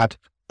 so they had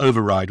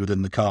override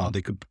within the car.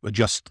 They could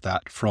adjust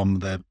that from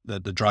the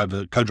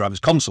co-driver's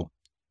console.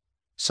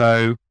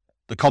 So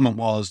the comment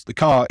was the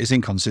car is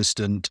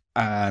inconsistent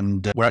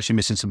and we're actually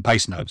missing some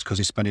pace notes because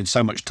he's spending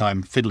so much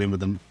time fiddling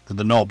with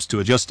the knobs to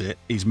adjust it,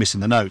 he's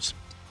missing the notes.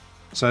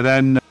 So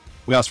then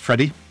we asked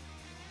Freddie,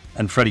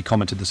 and Freddie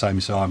commented the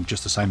same. So I'm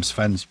just the same as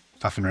Sven's,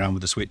 faffing around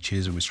with the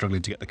switches and we're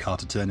struggling to get the car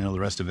to turn and all the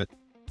rest of it.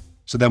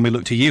 So then we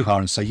look to Juha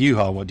and say,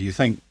 Juha, what do you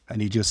think?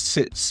 And he just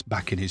sits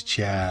back in his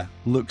chair,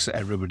 looks at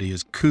everybody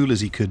as cool as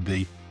he could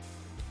be.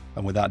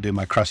 And without doing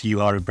my crass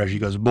Juha impression, he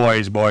goes,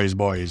 boys,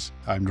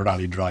 I'm a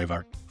rally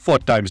driver, 4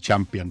 times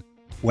champion.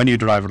 When you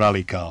drive a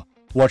rally car,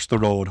 watch the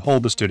road,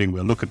 hold the steering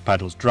wheel, look at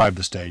pedals, drive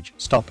the stage,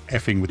 stop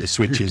effing with the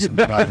switches. And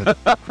drive it.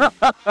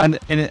 And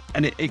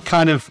it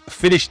kind of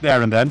finished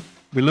there and then.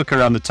 We look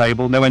around the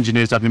table, no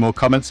engineers had any more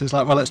comments. It's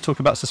like, well, let's talk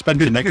about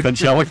suspension next then,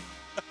 shall we?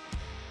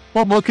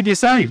 What more could you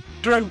say?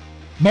 Drew.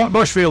 Mark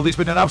Busfield, it's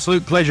been an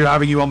absolute pleasure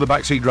having you on the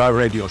Backseat Driver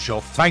Radio Show.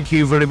 Thank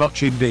you very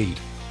much indeed.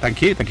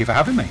 Thank you. Thank you for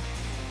having me.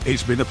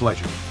 It's been a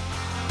pleasure.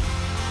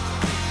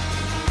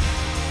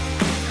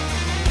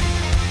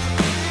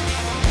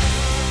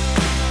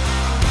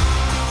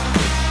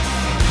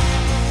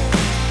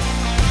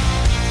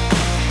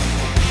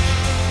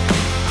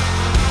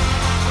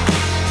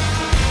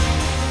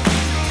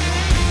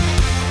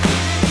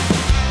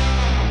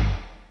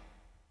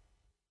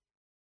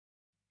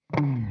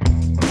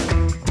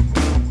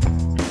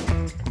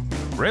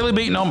 Rarely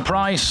beaten on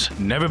price,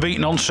 never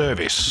beaten on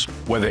service.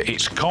 Whether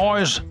it's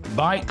cars,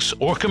 bikes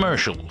or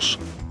commercials,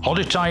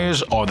 Hodder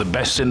Tyres are the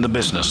best in the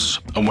business.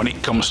 And when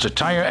it comes to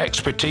tyre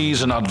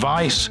expertise and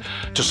advice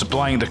to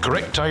supplying the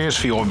correct tyres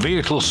for your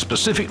vehicle's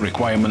specific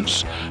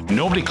requirements,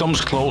 nobody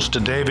comes close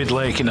to David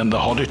Lakin and the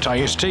Hodder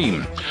Tyres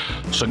team.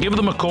 So give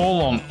them a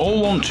call on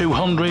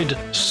 01200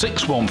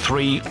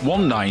 613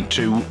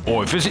 192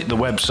 or visit the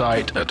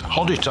website at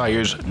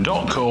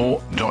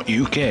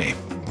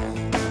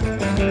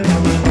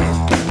hoddertyres.co.uk.